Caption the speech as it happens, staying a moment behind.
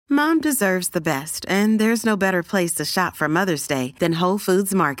Mom deserves the best, and there's no better place to shop for Mother's Day than Whole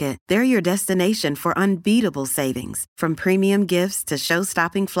Foods Market. They're your destination for unbeatable savings, from premium gifts to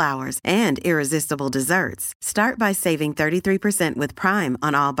show-stopping flowers and irresistible desserts. Start by saving 33% with Prime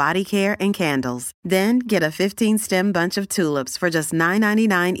on all body care and candles. Then get a 15-stem bunch of tulips for just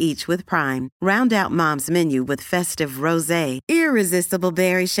 $9.99 each with Prime. Round out Mom's menu with festive rosé, irresistible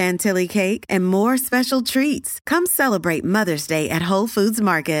berry chantilly cake, and more special treats. Come celebrate Mother's Day at Whole Foods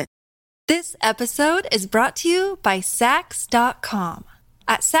Market. This episode is brought to you by Sax.com.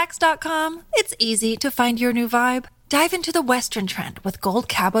 At Sax.com, it's easy to find your new vibe. Dive into the Western trend with gold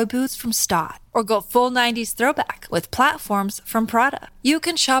cowboy boots from Stott, or go full 90s throwback with platforms from Prada. You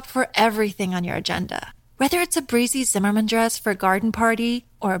can shop for everything on your agenda, whether it's a breezy Zimmermann dress for a garden party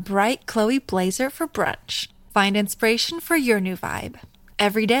or a bright Chloe blazer for brunch. Find inspiration for your new vibe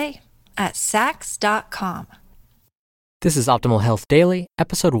every day at Sax.com. This is Optimal Health Daily,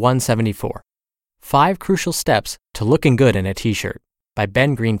 episode 174. 5 Crucial Steps to Looking Good in a T-Shirt by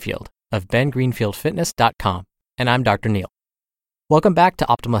Ben Greenfield of bengreenfieldfitness.com. And I'm Dr. Neil. Welcome back to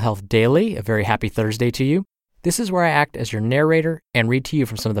Optimal Health Daily. A very happy Thursday to you. This is where I act as your narrator and read to you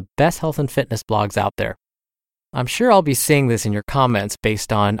from some of the best health and fitness blogs out there. I'm sure I'll be seeing this in your comments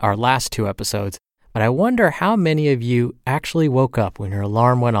based on our last 2 episodes, but I wonder how many of you actually woke up when your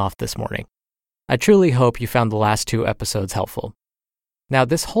alarm went off this morning. I truly hope you found the last 2 episodes helpful. Now,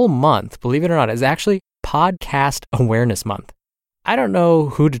 this whole month, believe it or not, is actually Podcast Awareness Month. I don't know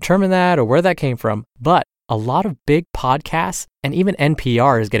who determined that or where that came from, but a lot of big podcasts and even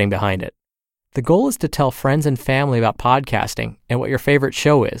NPR is getting behind it. The goal is to tell friends and family about podcasting and what your favorite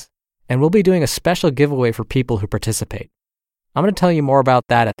show is, and we'll be doing a special giveaway for people who participate. I'm going to tell you more about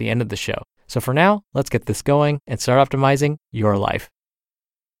that at the end of the show. So for now, let's get this going and start optimizing your life.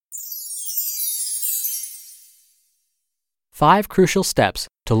 5 Crucial Steps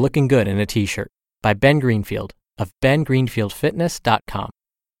to Looking Good in a T-Shirt by Ben Greenfield of bengreenfieldfitness.com.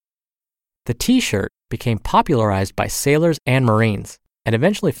 The T-shirt became popularized by sailors and Marines and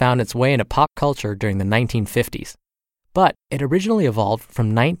eventually found its way into pop culture during the 1950s. But it originally evolved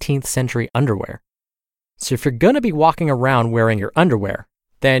from 19th century underwear. So if you're going to be walking around wearing your underwear,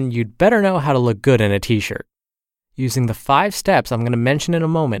 then you'd better know how to look good in a T-shirt. Using the 5 steps I'm going to mention in a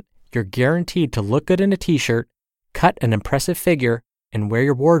moment, you're guaranteed to look good in a T-shirt, cut an impressive figure, and wear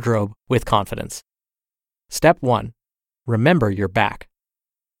your wardrobe with confidence. Step 1. Remember your back.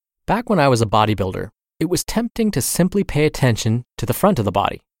 Back when I was a bodybuilder, it was tempting to simply pay attention to the front of the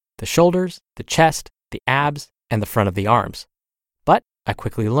body, the shoulders, the chest, the abs, and the front of the arms. But I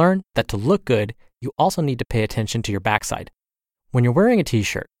quickly learned that to look good, you also need to pay attention to your backside. When you're wearing a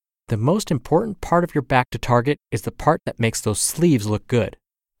T-shirt, the most important part of your back to target is the part that makes those sleeves look good,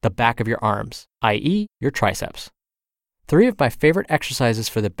 the back of your arms, i.e. your triceps. 3 of my favorite exercises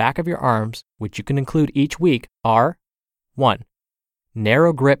for the back of your arms, which you can include each week, are 1.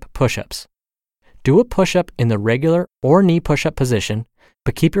 Narrow grip push-ups. Do a push-up in the regular or knee push-up position,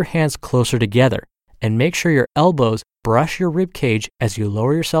 but keep your hands closer together and make sure your elbows brush your rib cage as you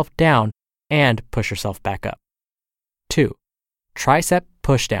lower yourself down and push yourself back up. 2. Tricep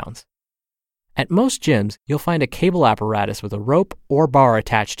pushdowns. At most gyms, you'll find a cable apparatus with a rope or bar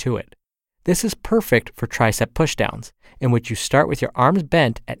attached to it. This is perfect for tricep pushdowns, in which you start with your arms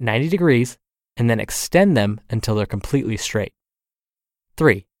bent at 90 degrees and then extend them until they're completely straight.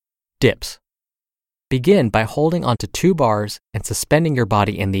 3. Dips. Begin by holding onto 2 bars and suspending your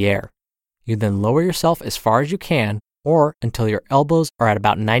body in the air. You then lower yourself as far as you can or until your elbows are at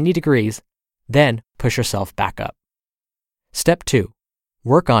about 90 degrees, then push yourself back up. Step 2.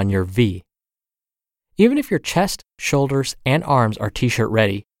 Work on your V. Even if your chest, shoulders, and arms are T-shirt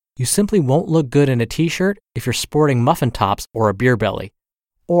ready, you simply won't look good in a T-shirt if you're sporting muffin tops or a beer belly,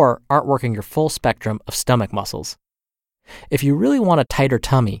 or aren't working your full spectrum of stomach muscles. If you really want a tighter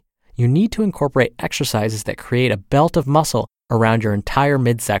tummy, you need to incorporate exercises that create a belt of muscle around your entire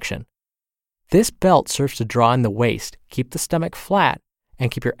midsection. This belt serves to draw in the waist, keep the stomach flat,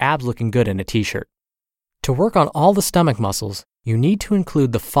 and keep your abs looking good in a T-shirt. To work on all the stomach muscles, you need to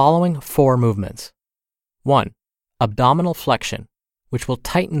include the following 4 movements. 1. Abdominal flexion, which will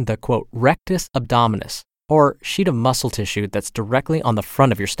tighten the, quote, rectus abdominis, or sheet of muscle tissue that's directly on the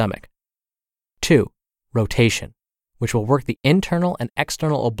front of your stomach. 2. Rotation, which will work the internal and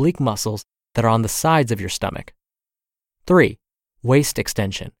external oblique muscles that are on the sides of your stomach. 3. Waist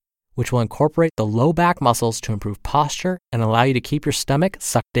extension, which will incorporate the low back muscles to improve posture and allow you to keep your stomach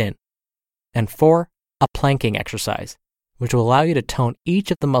sucked in. And 4. A planking exercise, which will allow you to tone each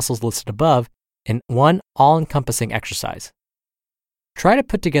of the muscles listed above in one all-encompassing exercise. Try to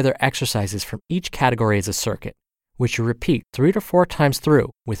put together exercises from each category as a circuit, which you repeat 3 to 4 times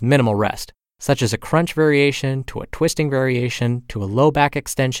through with minimal rest, such as a crunch variation to a twisting variation to a low back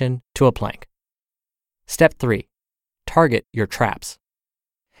extension to a plank. Step 3. Target your traps.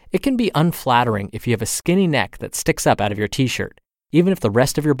 It can be unflattering if you have a skinny neck that sticks up out of your t-shirt, even if the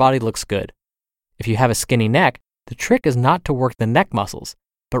rest of your body looks good. If you have a skinny neck, the trick is not to work the neck muscles,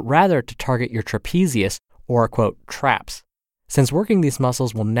 but rather to target your trapezius or, quote, traps, since working these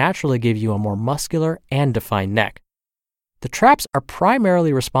muscles will naturally give you a more muscular and defined neck. The traps are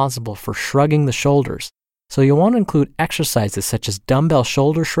primarily responsible for shrugging the shoulders, so you'll want to include exercises such as dumbbell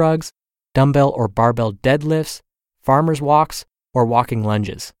shoulder shrugs, dumbbell or barbell deadlifts, farmer's walks, or walking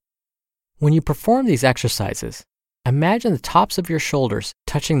lunges. When you perform these exercises, imagine the tops of your shoulders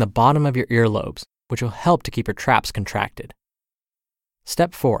touching the bottom of your earlobes, which will help to keep your traps contracted.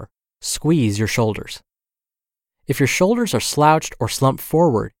 Step 4. Squeeze your shoulders. If your shoulders are slouched or slumped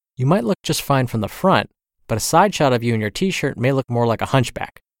forward, you might look just fine from the front, but a side shot of you in your t-shirt may look more like a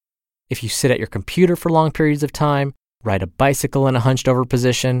hunchback. If you sit at your computer for long periods of time, ride a bicycle in a hunched over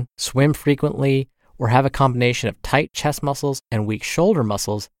position, swim frequently, or have a combination of tight chest muscles and weak shoulder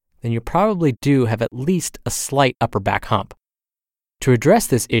muscles, then you probably do have at least a slight upper back hump. To address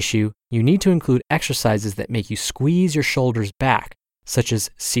this issue, you need to include exercises that make you squeeze your shoulders back, such as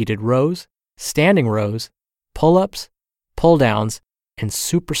seated rows, standing rows, pull-ups, pull-downs, and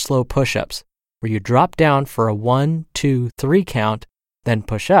super slow push-ups, where you drop down for a 1, 2, 3 count, then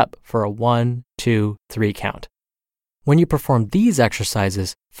push up for a 1, 2, 3 count. When you perform these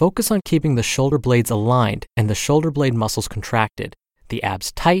exercises, focus on keeping the shoulder blades aligned and the shoulder blade muscles contracted, the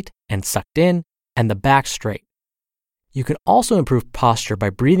abs tight and sucked in, and the back straight. You can also improve posture by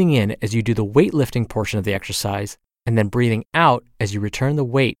breathing in as you do the weightlifting portion of the exercise, and then breathing out as you return the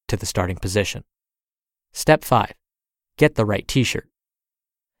weight to the starting position. Step 5. Get the right t-shirt.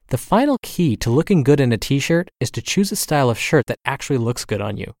 The final key to looking good in a t-shirt is to choose a style of shirt that actually looks good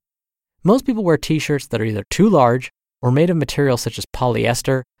on you. Most people wear t-shirts that are either too large or made of materials such as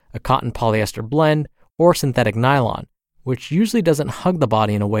polyester, a cotton polyester blend, or synthetic nylon, which usually doesn't hug the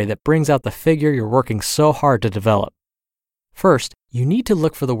body in a way that brings out the figure you're working so hard to develop. First, you need to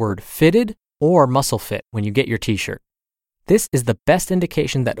look for the word fitted or muscle fit when you get your t-shirt. This is the best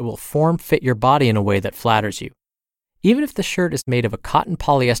indication that it will form-fit your body in a way that flatters you. Even if the shirt is made of a cotton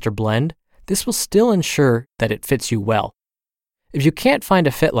polyester blend, this will still ensure that it fits you well. If you can't find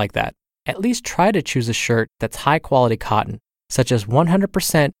a fit like that, at least try to choose a shirt that's high-quality cotton, such as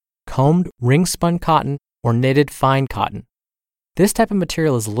 100% combed ring-spun cotton or knitted fine cotton. This type of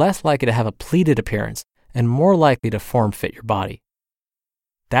material is less likely to have a pleated appearance and more likely to form-fit your body.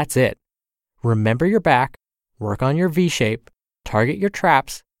 That's it. Remember your back, work on your V-shape, target your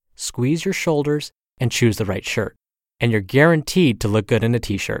traps, squeeze your shoulders, and choose the right shirt. And you're guaranteed to look good in a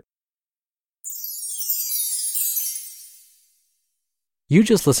t-shirt. You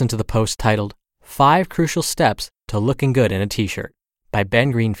just listened to the post titled 5 Crucial Steps to Looking Good in a T-Shirt by Ben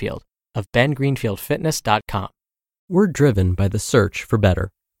Greenfield of bengreenfieldfitness.com. We're driven by the search for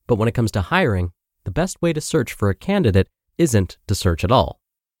better, but when it comes to hiring, the best way to search for a candidate isn't to search at all.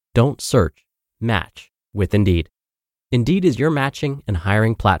 Don't search, match with Indeed. Indeed is your matching and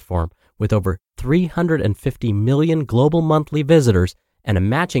hiring platform with over 350 million global monthly visitors and a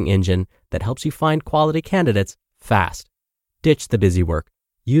matching engine that helps you find quality candidates fast. Ditch the busy work.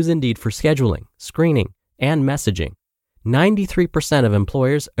 Use Indeed for scheduling, screening, and messaging. 93% of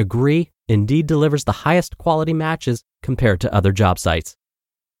employers agree Indeed delivers the highest quality matches compared to other job sites.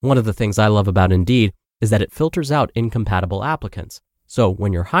 One of the things I love about Indeed is that it filters out incompatible applicants. So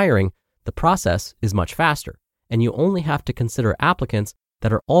when you're hiring, the process is much faster, and you only have to consider applicants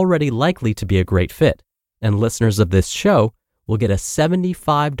that are already likely to be a great fit. And listeners of this show will get a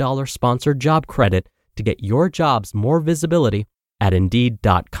 $75 sponsored job credit to get your jobs more visibility at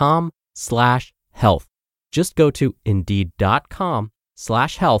Indeed.com/health. Just go to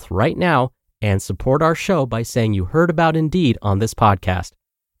Indeed.com/health right now and support our show by saying you heard about Indeed on this podcast.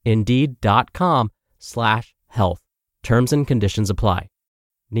 Indeed.com/health. Terms and conditions apply.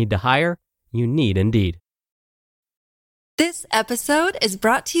 Need to hire? You need Indeed. This episode is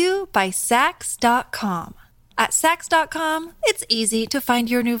brought to you by Sax.com. At Sax.com, it's easy to find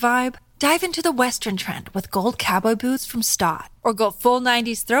your new vibe. Dive into the Western trend with gold cowboy boots from Stott, or go full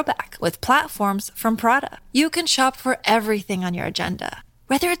 90s throwback with platforms from Prada. You can shop for everything on your agenda,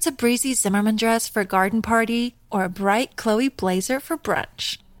 whether it's a breezy Zimmermann dress for a garden party or a bright Chloe blazer for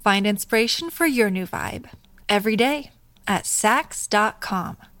brunch. Find inspiration for your new vibe every day at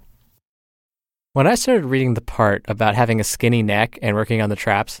Sax.com. When I started reading the part about having a skinny neck and working on the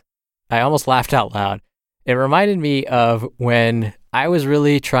traps, I almost laughed out loud. It reminded me of when I was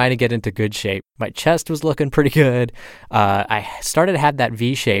really trying to get into good shape. My chest was looking pretty good. I started to have that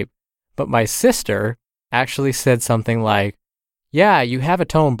V shape, but my sister actually said something like, yeah, you have a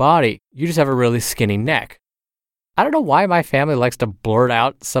toned body. You just have a really skinny neck. I don't know why my family likes to blurt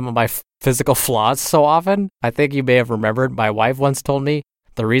out some of my physical flaws so often. I think you may have remembered my wife once told me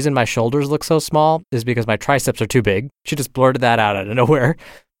the reason my shoulders look so small is because my triceps are too big. She just blurted that out of nowhere.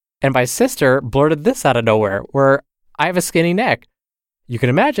 And my sister blurted this out of nowhere, where I have a skinny neck. You can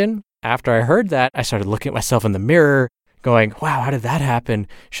imagine, after I heard that, I started looking at myself in the mirror, going, wow, how did that happen?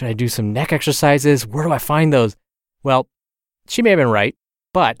 Should I do some neck exercises? Where do I find those? Well, she may have been right,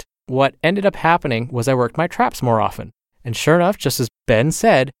 but what ended up happening was I worked my traps more often. And sure enough, just as Ben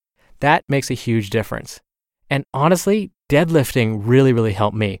said, that makes a huge difference. And honestly, deadlifting really, really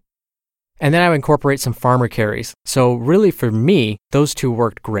helped me. And then I would incorporate some farmer carries. So really for me, those two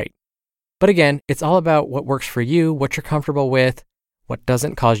worked great. But again, it's all about what works for you, what you're comfortable with, what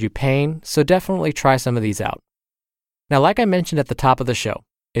doesn't cause you pain. So definitely try some of these out. Now, like I mentioned at the top of the show,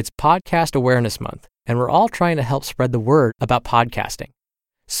 it's Podcast Awareness Month, and we're all trying to help spread the word about podcasting.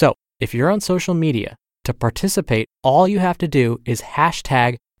 So if you're on social media, to participate, all you have to do is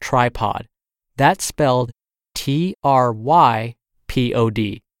hashtag Trypod. That's spelled TRYPOD,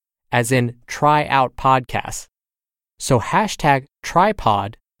 as in try out podcasts. So hashtag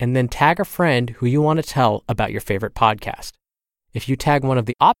Trypod and then tag a friend who you want to tell about your favorite podcast. If you tag one of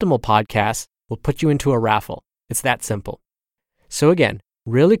the Optimal podcasts, we'll put you into a raffle. It's that simple. So again,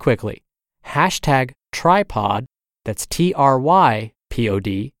 really quickly, hashtag Trypod, that's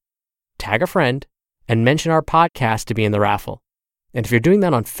TRYPOD, tag a friend, and mention our podcast to be in the raffle. And if you're doing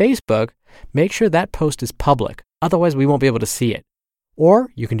that on Facebook, make sure that post is public. Otherwise, we won't be able to see it.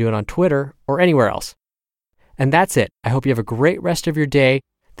 Or you can do it on Twitter or anywhere else. And that's it. I hope you have a great rest of your day.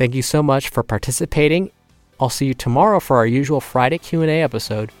 Thank you so much for participating. I'll see you tomorrow for our usual Friday Q&A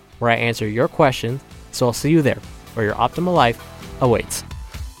episode where I answer your questions. So I'll see you there, where your optimal life awaits.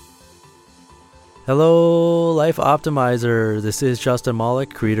 Hello, Life Optimizer. This is Justin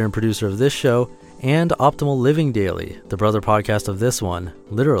Malik, creator and producer of this show and Optimal Living Daily, the brother podcast of this one.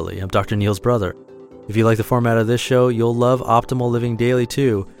 Literally, I'm Dr. Neil's brother. If you like the format of this show, you'll love Optimal Living Daily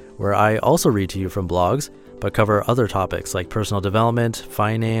too, where I also read to you from blogs, but cover other topics like personal development,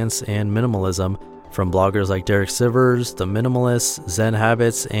 finance, and minimalism from bloggers like Derek Sivers, The Minimalists, Zen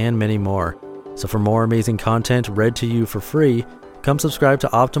Habits, and many more. So for more amazing content read to you for free, come subscribe to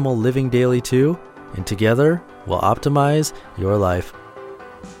Optimal Living Daily too, and together we'll optimize your life.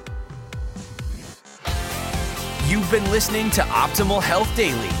 You've been listening to Optimal Health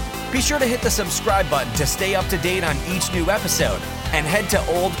Daily. Be sure to hit the subscribe button to stay up to date on each new episode, and head to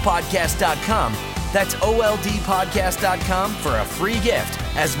oldpodcast.com. That's oldpodcast.com for a free gift,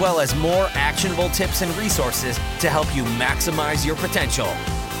 as well as more actionable tips and resources to help you maximize your potential.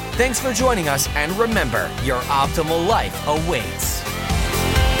 Thanks for joining us, and remember, your optimal life awaits.